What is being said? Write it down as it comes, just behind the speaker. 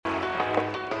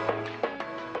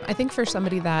I think for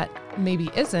somebody that maybe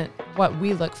isn't what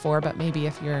we look for, but maybe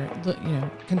if you're,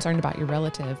 concerned about your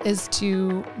relative, is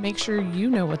to make sure you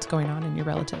know what's going on in your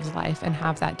relative's life and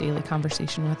have that daily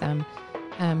conversation with them.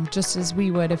 Just as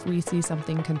we would if we see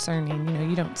something concerning,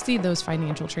 you don't see those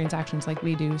financial transactions like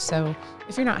we do. So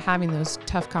if you're not having those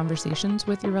tough conversations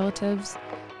with your relatives,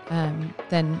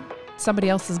 then somebody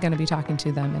else is going to be talking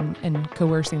to them and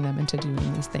coercing them into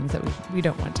doing these things that we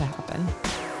don't want to happen.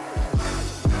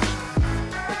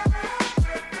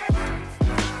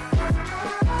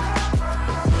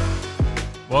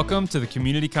 Welcome to the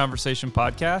Community Conversation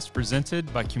Podcast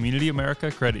presented by Community America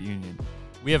Credit Union.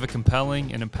 We have a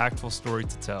compelling and impactful story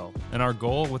to tell, and our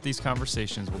goal with these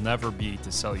conversations will never be to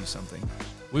sell you something.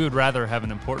 We would rather have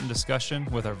an important discussion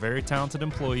with our very talented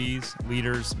employees,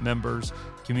 leaders, members,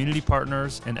 community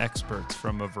partners, and experts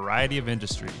from a variety of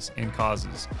industries and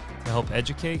causes to help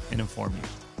educate and inform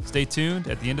you. Stay tuned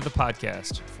at the end of the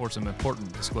podcast for some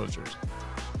important disclosures.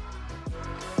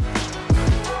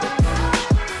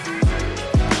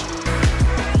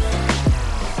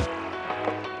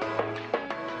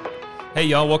 Hey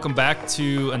y'all, welcome back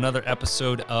to another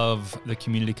episode of the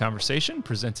Community Conversation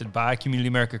presented by Community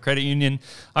America Credit Union.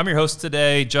 I'm your host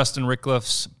today, Justin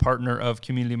Rickliffs, partner of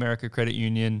Community America Credit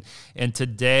Union. And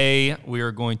today we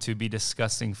are going to be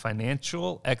discussing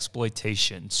financial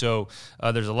exploitation. So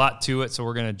there's a lot to it, so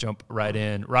we're going to jump right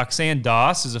in. Roxanne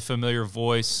Doss is a familiar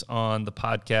voice on the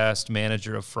podcast,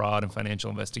 manager of fraud and financial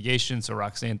investigation. So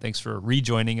Roxanne, thanks for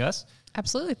rejoining us.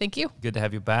 Absolutely. Thank you. Good to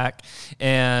have you back.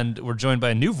 And we're joined by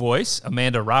a new voice,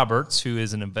 Amanda Roberts, who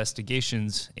is an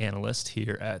investigations analyst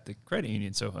here at the credit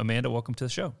union. So Amanda, welcome to the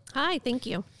show. Hi, thank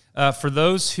you. For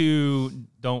those who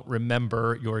don't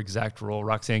remember your exact role,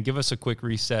 Roxanne, give us a quick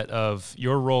reset of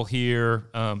your role here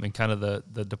and kind of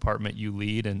the department you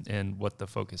lead and what the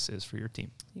focus is for your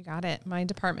team. You got it. My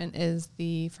department is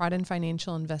the Fraud and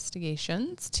Financial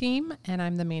Investigations team, and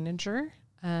I'm the manager.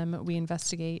 We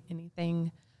investigate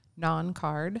anything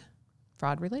non-card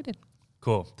fraud related.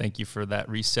 Cool. Thank you for that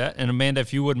reset. And Amanda,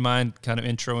 if you wouldn't mind kind of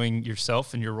introing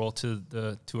yourself and your role to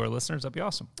our listeners, that'd be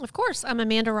awesome. Of course. I'm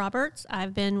Amanda Roberts.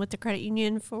 I've been with the credit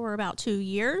union for about 2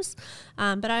 years,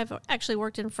 but I've actually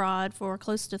worked in fraud for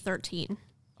close to 13.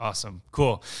 Awesome.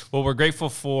 Cool. Well, we're grateful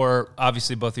for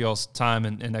obviously both of y'all's time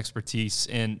and expertise,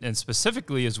 and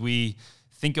specifically as we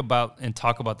think about and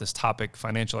talk about this topic,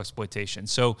 financial exploitation.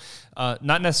 So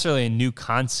not necessarily a new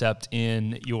concept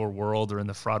in your world or in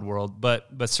the fraud world, but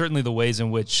certainly the ways in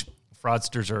which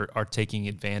fraudsters are taking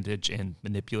advantage and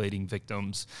manipulating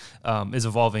victims is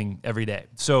evolving every day.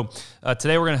 So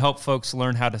today we're going to help folks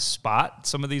learn how to spot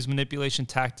some of these manipulation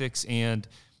tactics and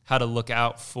how to look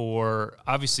out for,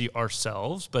 obviously,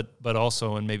 ourselves, but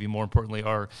also, and maybe more importantly,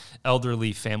 our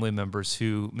elderly family members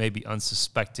who may be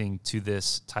unsuspecting to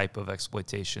this type of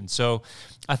exploitation. So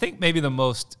I think maybe the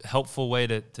most helpful way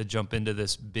to jump into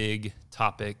this big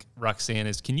topic, Roxanne,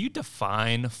 is can you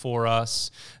define for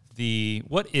us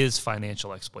what is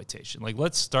financial exploitation? Like,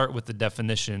 let's start with the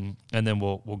definition, and then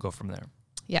we'll go from there.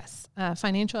 Yes.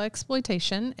 Financial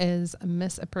exploitation is a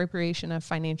misappropriation of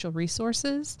financial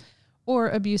resources or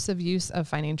abusive use of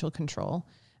financial control.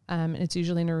 It's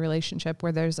usually in a relationship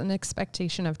where there's an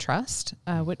expectation of trust,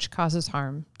 which causes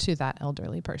harm to that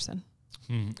elderly person.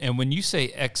 And when you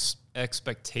say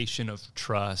expectation of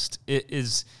trust,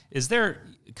 is there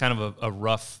kind of a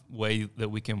rough way that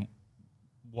we can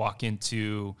walk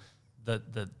into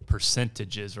the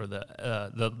percentages or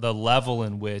the level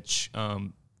in which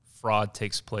fraud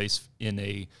takes place in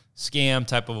a scam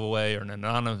type of a way or an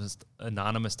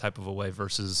anonymous type of a way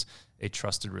versus a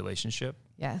trusted relationship?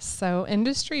 Yes. So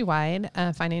industry-wide,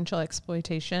 financial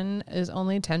exploitation is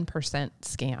only 10%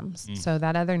 scams. So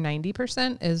that other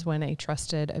 90% is when a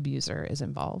trusted abuser is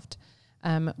involved,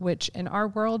 which in our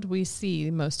world, we see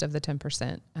most of the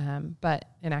 10%. But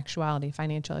in actuality,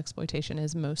 financial exploitation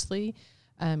is mostly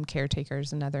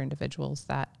caretakers and other individuals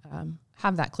that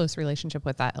have that close relationship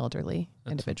with that elderly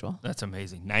individual. That's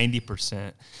amazing.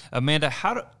 90%. Amanda,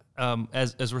 how do,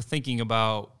 as we're thinking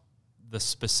about the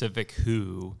specific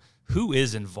who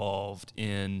is involved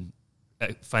in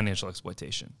financial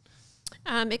exploitation?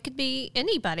 It could be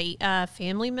anybody, a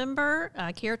family member,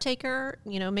 a caretaker,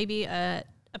 maybe a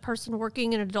person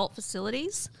working in adult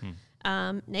facilities,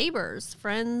 neighbors,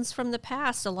 friends from the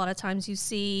past. A lot of times you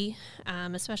see,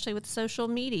 especially with social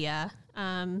media,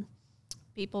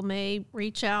 people may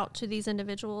reach out to these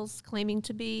individuals claiming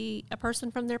to be a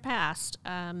person from their past,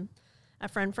 a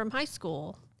friend from high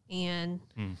school, and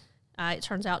it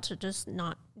turns out to just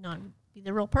not be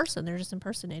the real person. They're just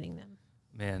impersonating them.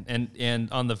 Man,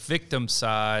 and on the victim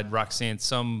side, Roxanne,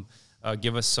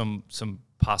 give us some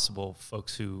possible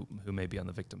folks who may be on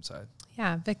the victim side?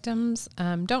 Yeah, victims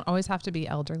don't always have to be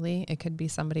elderly. It could be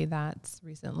somebody that's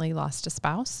recently lost a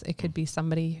spouse. It could be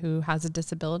somebody who has a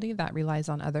disability that relies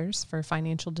on others for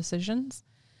financial decisions.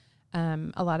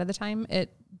 A lot of the time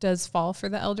it does fall for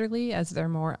the elderly as they're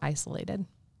more isolated.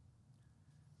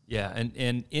 Yeah,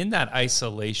 and in that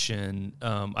isolation,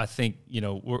 I think,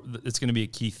 it's going to be a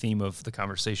key theme of the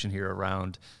conversation here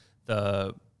around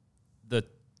the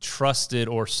trusted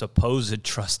or supposed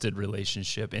trusted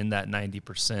relationship in that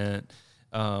 90%.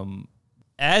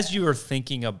 As you are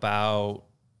thinking about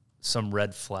some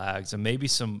red flags and maybe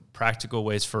some practical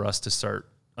ways for us to start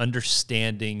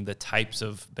understanding the types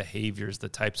of behaviors, the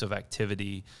types of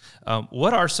activity,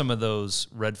 what are some of those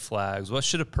red flags? What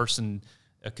should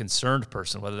a concerned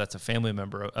person, whether that's a family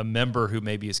member, a member who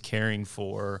maybe is caring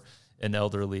for an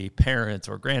elderly parent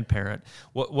or grandparent,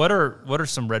 what are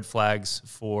some red flags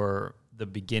for the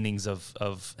beginnings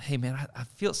of hey man, I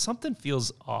feel something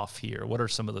feels off here? What are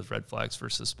some of those red flags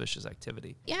for suspicious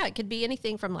activity? Yeah, it could be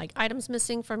anything from like items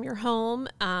missing from your home,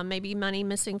 maybe money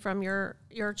missing from your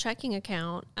checking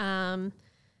account.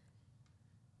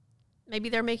 Maybe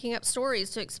they're making up stories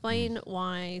to explain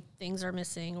why things are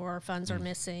missing or funds are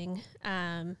missing.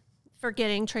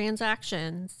 Forgetting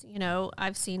transactions.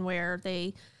 I've seen where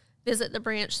they visit the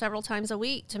branch several times a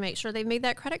week to make sure they've made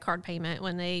that credit card payment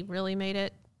when they really made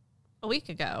it a week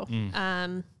ago.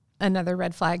 Another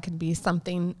red flag could be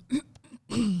something,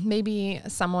 maybe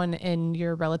someone in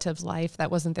your relative's life that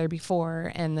wasn't there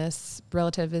before, and this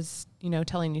relative is,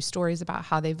 telling you stories about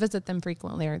how they visit them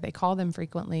frequently or they call them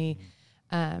frequently,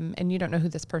 and you don't know who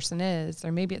this person is.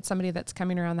 Or maybe it's somebody that's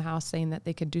coming around the house saying that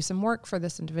they could do some work for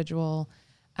this individual.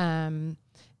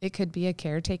 It could be a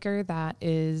caretaker that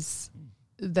is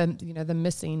the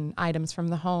missing items from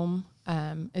the home,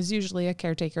 is usually a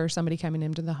caretaker or somebody coming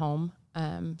into the home.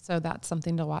 So that's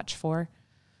something to watch for.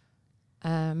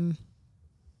 Maybe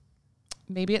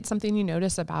it's something you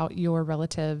notice about your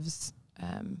relative's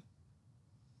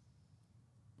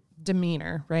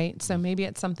demeanor, right? So maybe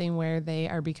it's something where they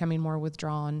are becoming more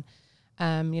withdrawn.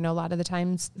 A lot of the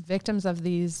times victims of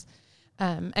these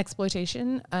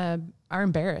exploitation are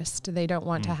embarrassed. They don't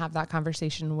want to have that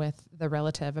conversation with the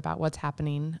relative about what's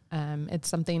happening. It's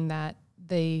something that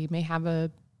they may have a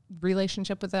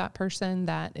relationship with that person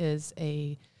that is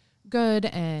a good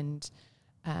and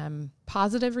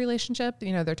positive relationship.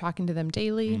 They're talking to them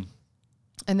daily,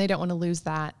 and they don't want to lose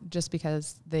that just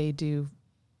because they do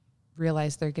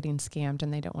realize they're getting scammed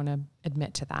and they don't want to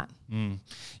admit to that.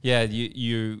 Yeah,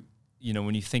 you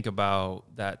when you think about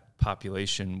that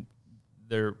population,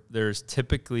 there's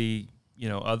typically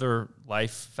other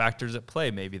life factors at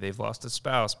play. Maybe they've lost a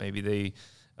spouse. Maybe they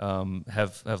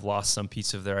have lost some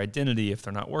piece of their identity if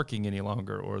they're not working any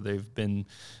longer, or they've been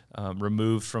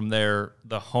removed from the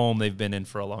home they've been in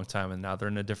for a long time, and now they're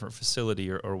in a different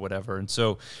facility or whatever. And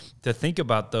so to think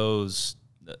about those,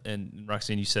 and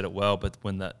Roxanne, you said it well, but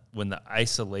when the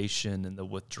isolation and the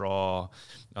withdrawal,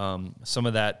 some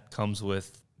of that comes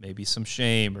with maybe some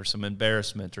shame or some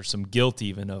embarrassment or some guilt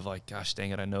even of like, gosh, dang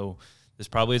it, I know this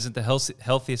probably isn't the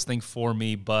healthiest thing for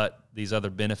me, but these other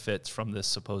benefits from this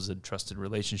supposed trusted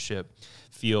relationship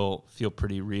feel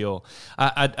pretty real.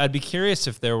 I'd be curious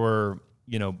if there were,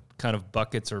 kind of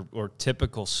buckets or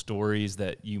typical stories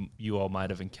that you all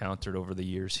might have encountered over the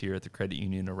years here at the credit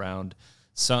union around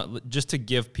just to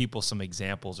give people some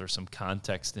examples or some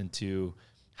context into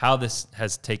how this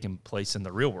has taken place in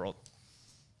the real world.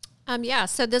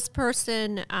 So this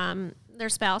person, their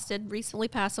spouse did recently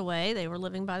pass away. They were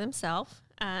living by themselves.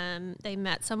 They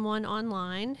met someone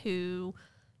online who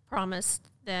promised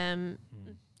them,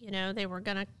 they were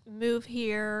going to move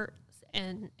here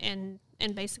and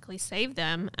basically save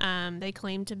them. They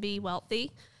claimed to be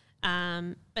wealthy,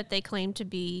 but they claimed to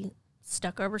be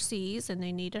stuck overseas, and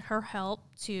they needed her help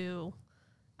to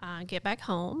get back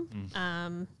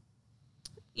home.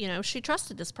 She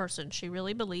trusted this person. She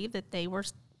really believed that they were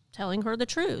telling her the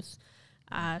truth.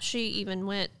 She even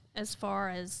went as far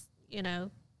as,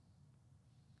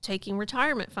 taking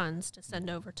retirement funds to send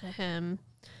over to him,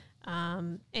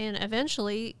 and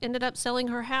eventually ended up selling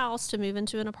her house to move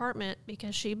into an apartment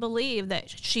because she believed that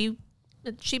she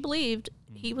believed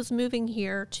he was moving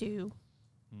here to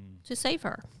save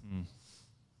her.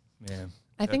 Yeah.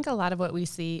 I think a lot of what we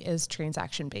see is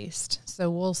transaction based.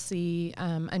 So we'll see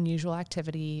unusual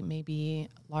activity, maybe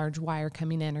large wire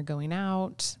coming in or going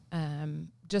out,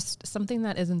 just something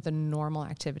that isn't the normal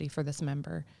activity for this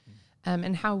member.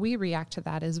 And how we react to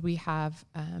that is we have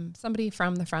somebody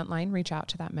from the front line reach out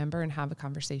to that member and have a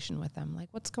conversation with them. Like,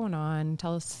 what's going on?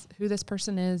 Tell us who this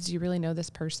person is. Do you really know this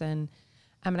person?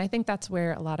 And I think that's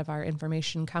where a lot of our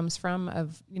information comes from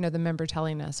of, the member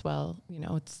telling us, well,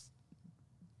 it's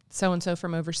so-and-so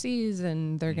from overseas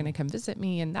and they're going to come visit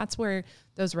me. And that's where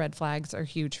those red flags are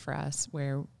huge for us,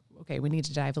 where, okay, we need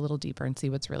to dive a little deeper and see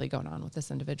what's really going on with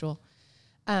this individual.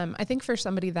 I think for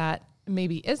somebody that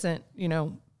maybe isn't,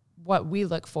 what we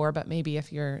look for, but maybe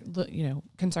if you're,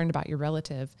 concerned about your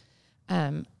relative,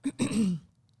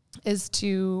 is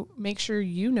to make sure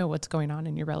you know what's going on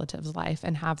in your relative's life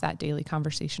and have that daily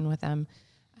conversation with them.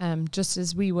 Just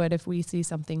as we would if we see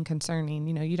something concerning,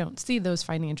 you don't see those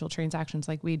financial transactions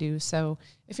like we do. So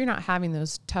if you're not having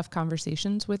those tough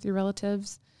conversations with your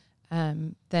relatives,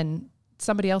 then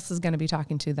somebody else is going to be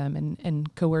talking to them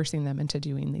and coercing them into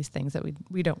doing these things that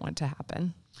we don't want to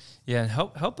happen. Yeah, and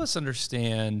help us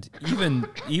understand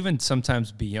even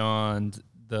sometimes beyond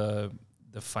the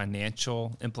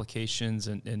financial implications.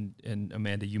 And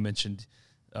Amanda, you mentioned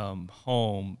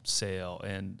home sale,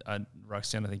 and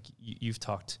Roxanne, I think you've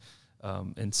talked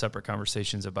in separate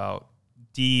conversations about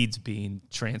deeds being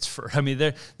transferred. I mean,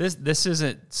 this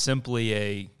isn't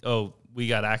simply we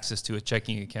got access to a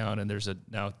checking account and there's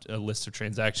now a list of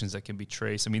transactions that can be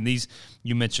traced. I mean,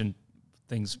 you mentioned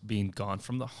things being gone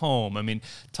from the home. I mean,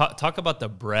 talk about the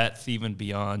breadth even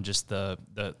beyond just the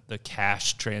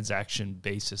cash transaction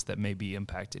basis that may be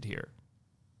impacted here.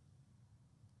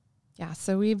 Yeah,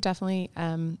 so we've definitely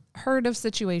heard of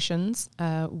situations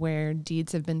where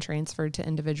deeds have been transferred to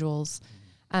individuals,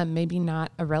 maybe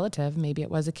not a relative, maybe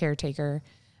it was a caretaker.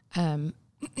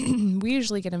 We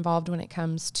usually get involved when it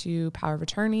comes to power of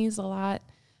attorneys a lot.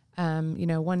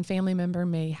 One family member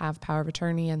may have power of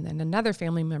attorney and then another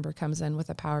family member comes in with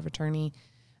a power of attorney.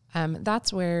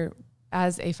 That's where,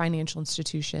 as a financial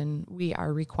institution, we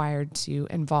are required to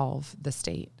involve the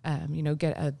state,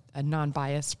 get a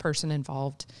non-biased person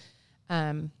involved.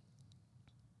 That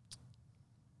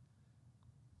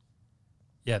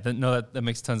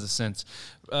makes tons of sense.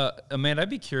 Amanda, I'd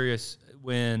be curious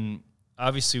when,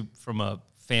 obviously from a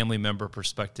family member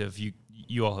perspective,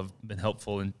 you all have been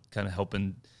helpful in kind of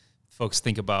helping folks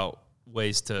think about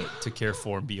ways to care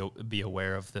for and be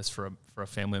aware of this for a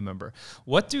family member.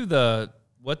 What do the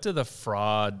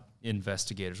fraud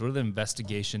investigators, what are the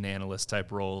investigation analyst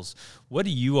type roles? What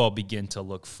do you all begin to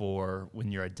look for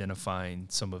when you're identifying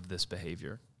some of this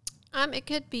behavior? It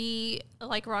could be,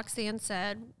 like Roxanne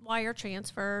said, wire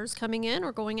transfers coming in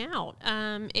or going out.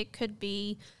 It could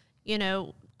be,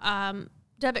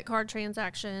 debit card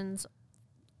transactions.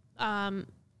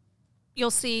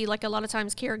 You'll see, like, a lot of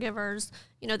times caregivers,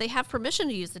 they have permission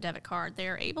to use the debit card.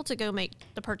 They're able to go make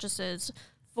the purchases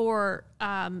for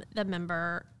the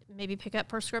member, maybe pick up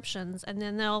prescriptions, and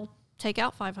then they'll take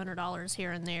out $500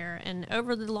 here and there. And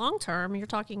over the long term, you're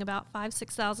talking about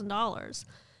 $5,000-$6,000.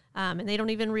 And they don't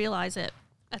even realize it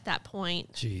at that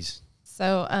point. Jeez.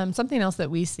 So something else that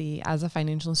we see as a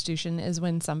financial institution is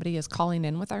when somebody is calling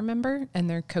in with our member and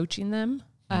they're coaching them.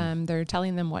 They're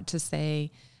telling them what to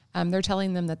say. They're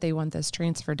telling them that they want this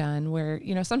transfer done, where,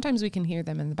 sometimes we can hear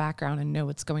them in the background and know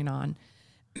what's going on.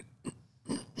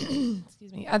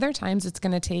 Excuse me. Other times it's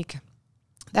going to take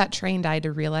that trained eye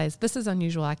to realize this is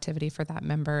unusual activity for that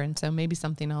member. And so maybe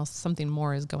something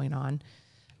more is going on.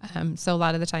 So a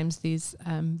lot of the times these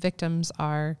victims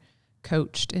are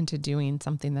coached into doing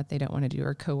something that they don't want to do,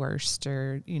 or coerced,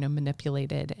 or,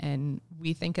 manipulated. And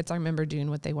we think it's our member doing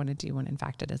what they want to do when in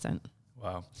fact it isn't.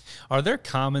 Wow. Are there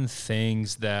common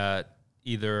things that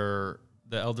either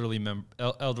the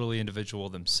elderly individual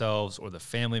themselves or the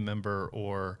family member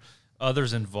or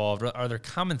others involved, are there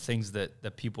common things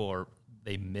that people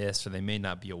they miss or they may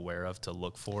not be aware of to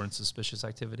look for in suspicious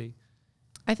activity?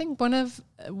 I think one of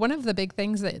the big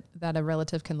things that a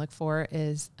relative can look for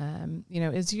is,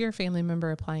 is your family member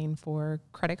applying for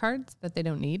credit cards that they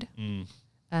don't need?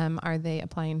 Are they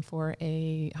applying for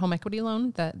a home equity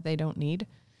loan that they don't need?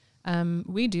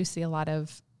 We do see a lot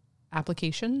of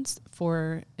applications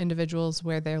for individuals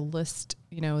where they list,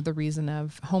 the reason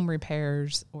of home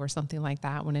repairs or something like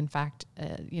that, when in fact,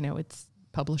 it's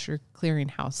publisher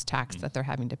clearinghouse tax that they're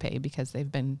having to pay because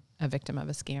they've been a victim of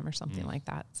a scam or something like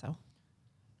that. So.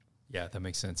 Yeah, that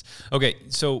makes sense. Okay,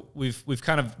 so we've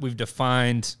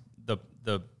defined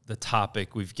the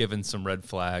topic. We've given some red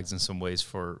flags and some ways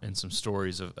and some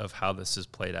stories of how this has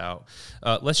played out.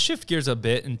 Let's shift gears a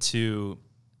bit into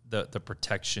the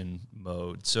protection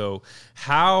mode. So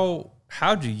how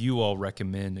do you all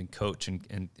recommend and coach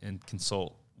and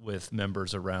consult with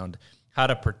members around how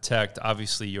to protect,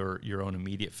 obviously, your own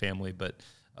immediate family, but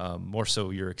more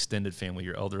so your extended family,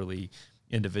 your elderly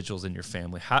individuals in your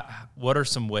family? What are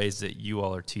some ways that you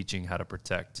all are teaching how to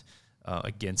protect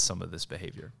against some of this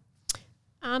behavior?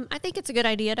 I think it's a good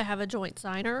idea to have a joint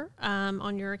signer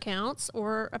on your accounts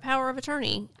or a power of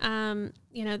attorney.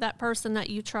 That person that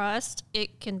you trust,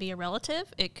 it can be a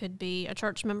relative, it could be a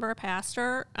church member, a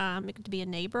pastor, it could be a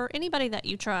neighbor, anybody that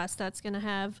you trust that's going to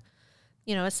have,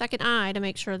 a second eye to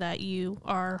make sure that you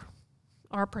are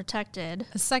protected.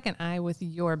 A second eye with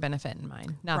your benefit in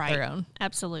mind, not Right. their own.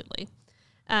 Absolutely.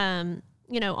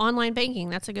 Online banking,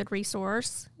 that's a good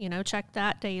resource. Check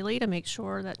that daily to make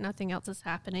sure that nothing else is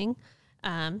happening.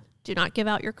 Do not give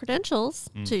out your credentials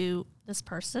to this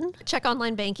person. Check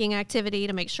online banking activity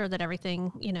to make sure that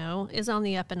everything, is on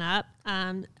the up and up.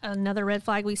 Another red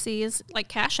flag we see is like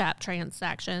Cash App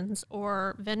transactions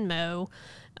or Venmo.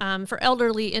 For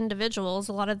elderly individuals,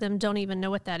 a lot of them don't even know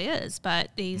what that is,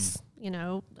 but these,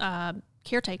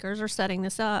 caretakers are setting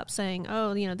this up saying,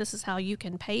 oh, this is how you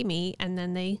can pay me. And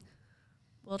then they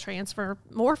will transfer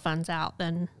more funds out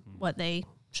than what they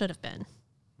should have been.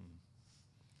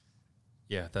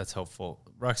 Yeah, that's helpful.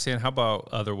 Roxanne, how about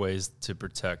other ways to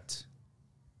protect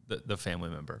the family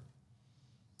member?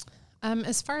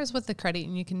 As far as what the credit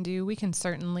union can do, we can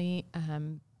certainly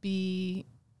be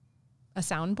a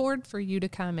soundboard for you to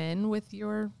come in with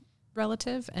your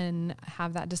relative and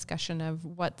have that discussion of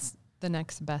what's the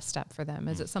next best step for them.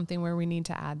 Is it something where we need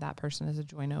to add that person as a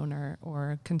joint owner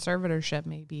or conservatorship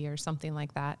maybe or something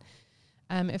like that?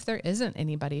 If there isn't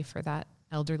anybody for that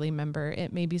elderly member,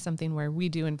 it may be something where we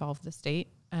do involve the state.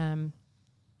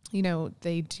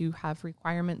 They do have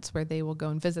requirements where they will go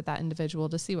and visit that individual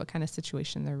to see what kind of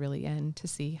situation they're really in, to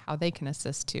see how they can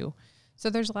assist too. So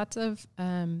there's lots of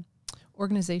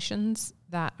organizations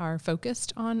that are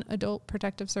focused on adult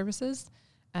protective services.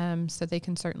 So they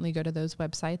can certainly go to those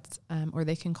websites or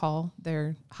they can call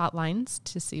their hotlines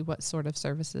to see what sort of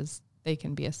services they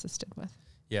can be assisted with.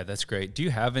 Yeah, that's great. Do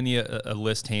you have any a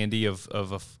list handy of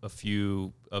a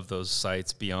few of those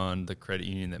sites beyond the credit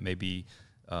union that maybe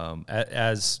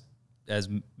as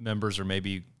members are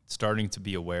maybe starting to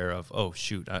be aware of, oh,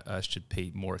 shoot, I should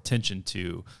pay more attention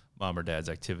to mom or dad's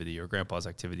activity or grandpa's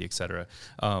activity, et cetera.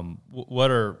 What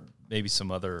are maybe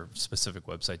some other specific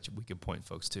websites we could point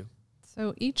folks to?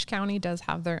 So each county does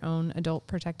have their own adult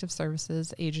protective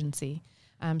services agency.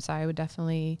 So I would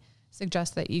definitely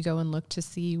suggest that you go and look to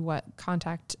see what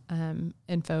contact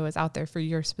info is out there for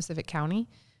your specific county.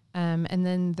 And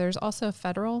then there's also a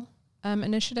federal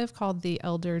initiative called the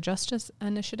Elder Justice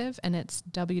Initiative, and it's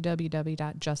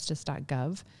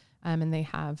www.justice.gov. And they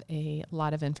have a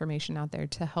lot of information out there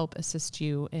to help assist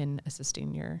you in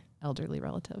assisting your elderly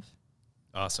relative.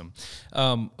 Awesome.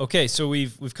 Okay, so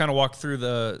we've kind of walked through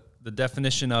the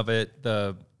definition of it,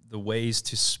 the ways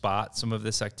to spot some of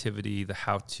this activity, the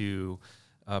how to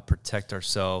protect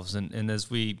ourselves, and as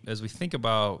we think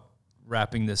about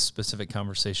wrapping this specific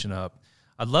conversation up,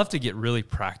 I'd love to get really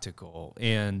practical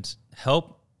and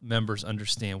help members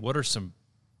understand what are some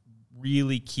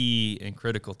really key and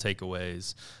critical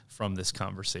takeaways from this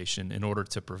conversation in order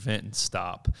to prevent and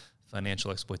stop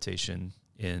financial exploitation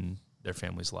in their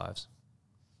families' lives.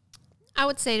 I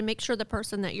would say to make sure the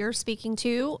person that you're speaking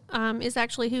to is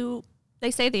actually who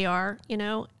they say they are.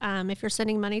 If you're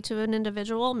sending money to an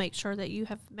individual, make sure that you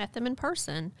have met them in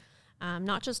person,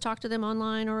 not just talk to them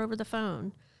online or over the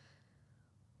phone.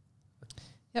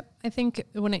 Yep. I think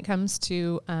when it comes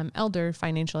to elder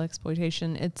financial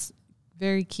exploitation, it's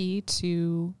very key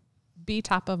to be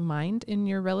top of mind in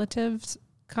your relatives'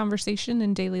 conversation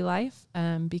in daily life,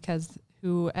 because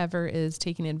whoever is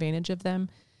taking advantage of them,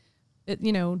 it,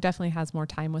 definitely has more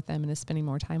time with them and is spending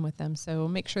more time with them. So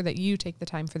make sure that you take the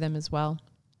time for them as well.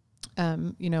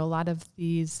 A lot of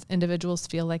these individuals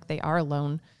feel like they are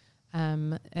alone.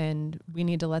 And we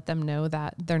need to let them know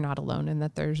that they're not alone and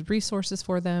that there's resources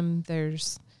for them.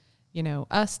 There's,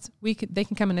 us, they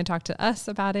can come in and talk to us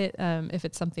about it. If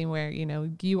it's something where,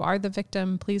 you are the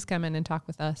victim, please come in and talk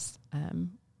with us.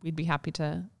 We'd be happy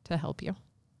to help you.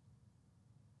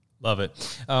 Love it.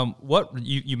 What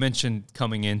you mentioned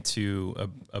coming into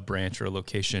a branch or a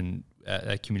location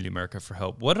at Community America for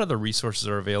Help. What other resources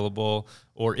are available,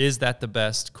 or is that the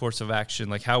best course of action?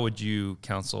 Like, how would you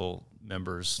counsel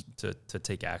members to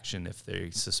take action if they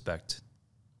suspect?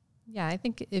 Yeah, I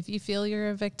think if you feel you're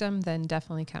a victim, then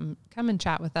definitely come and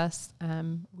chat with us.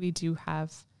 We do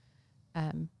have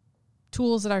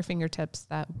tools at our fingertips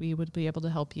that we would be able to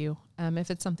help you. If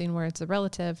it's something where it's a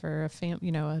relative or a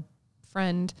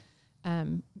friend,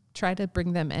 try to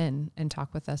bring them in and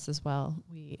talk with us as well.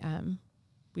 We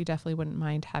definitely wouldn't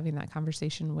mind having that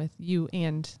conversation with you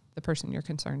and the person you're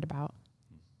concerned about.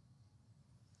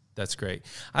 That's great.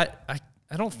 I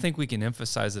don't think we can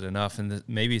emphasize it enough, and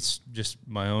maybe it's just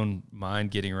my own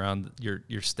mind getting around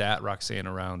your stat, Roxanne,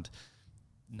 around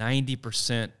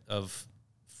 90% of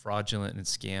fraudulent and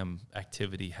scam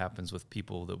activity happens with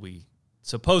people that we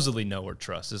supposedly know or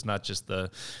trust. It's not just the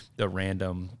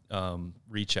random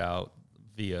reach out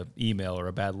via email or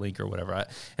a bad link or whatever.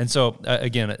 And so,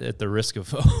 again, at the risk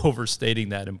of overstating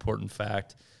that important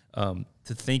fact, to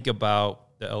think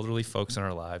about the elderly folks in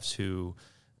our lives who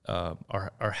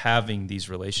are having these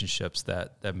relationships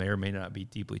that may or may not be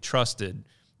deeply trusted,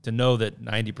 to know that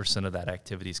 90% of that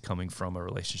activity is coming from a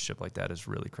relationship like that is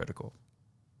really critical.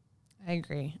 I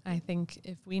agree. I think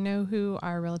if we know who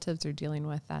our relatives are dealing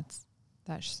with, that's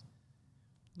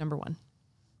number one.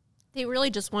 They really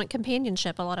just want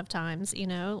companionship a lot of times,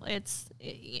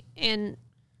 and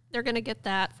they're going to get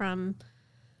that from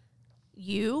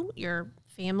you, your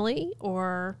family,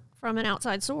 or from an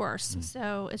outside source.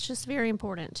 So it's just very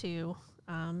important to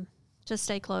just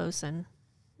stay close and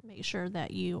make sure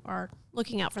that you are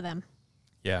looking out for them.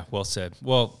 Yeah, well said.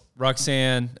 Well,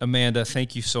 Roxanne, Amanda,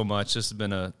 thank you so much. This has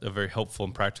been a very helpful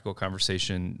and practical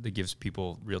conversation that gives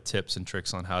people real tips and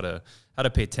tricks on how to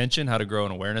pay attention, how to grow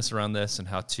an awareness around this, and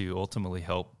how to ultimately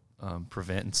help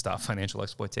prevent and stop financial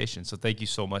exploitation. So thank you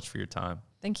so much for your time.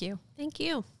 Thank you. Thank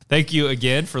you. Thank you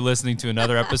again for listening to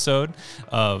another episode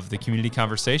of the Community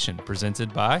Conversation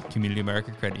presented by Community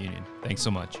America Credit Union. Thanks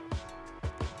so much.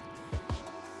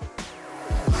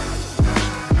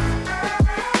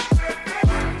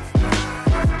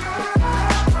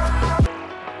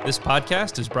 This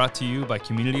podcast is brought to you by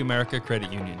Community America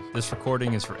Credit Union. This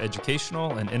recording is for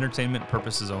educational and entertainment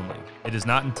purposes only. It is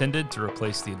not intended to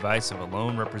replace the advice of a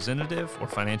loan representative or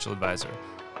financial advisor.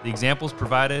 The examples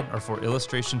provided are for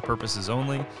illustration purposes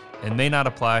only and may not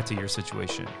apply to your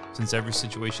situation. Since every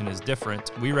situation is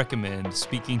different, we recommend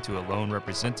speaking to a loan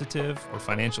representative or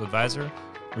financial advisor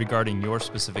regarding your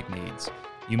specific needs.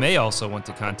 You may also want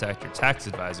to contact your tax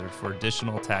advisor for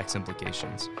additional tax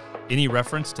implications. Any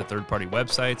reference to third-party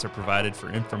websites are provided for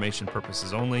information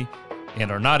purposes only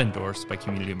and are not endorsed by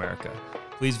Community America.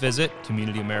 Please visit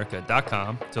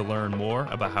communityamerica.com to learn more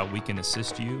about how we can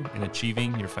assist you in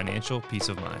achieving your financial peace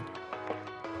of mind.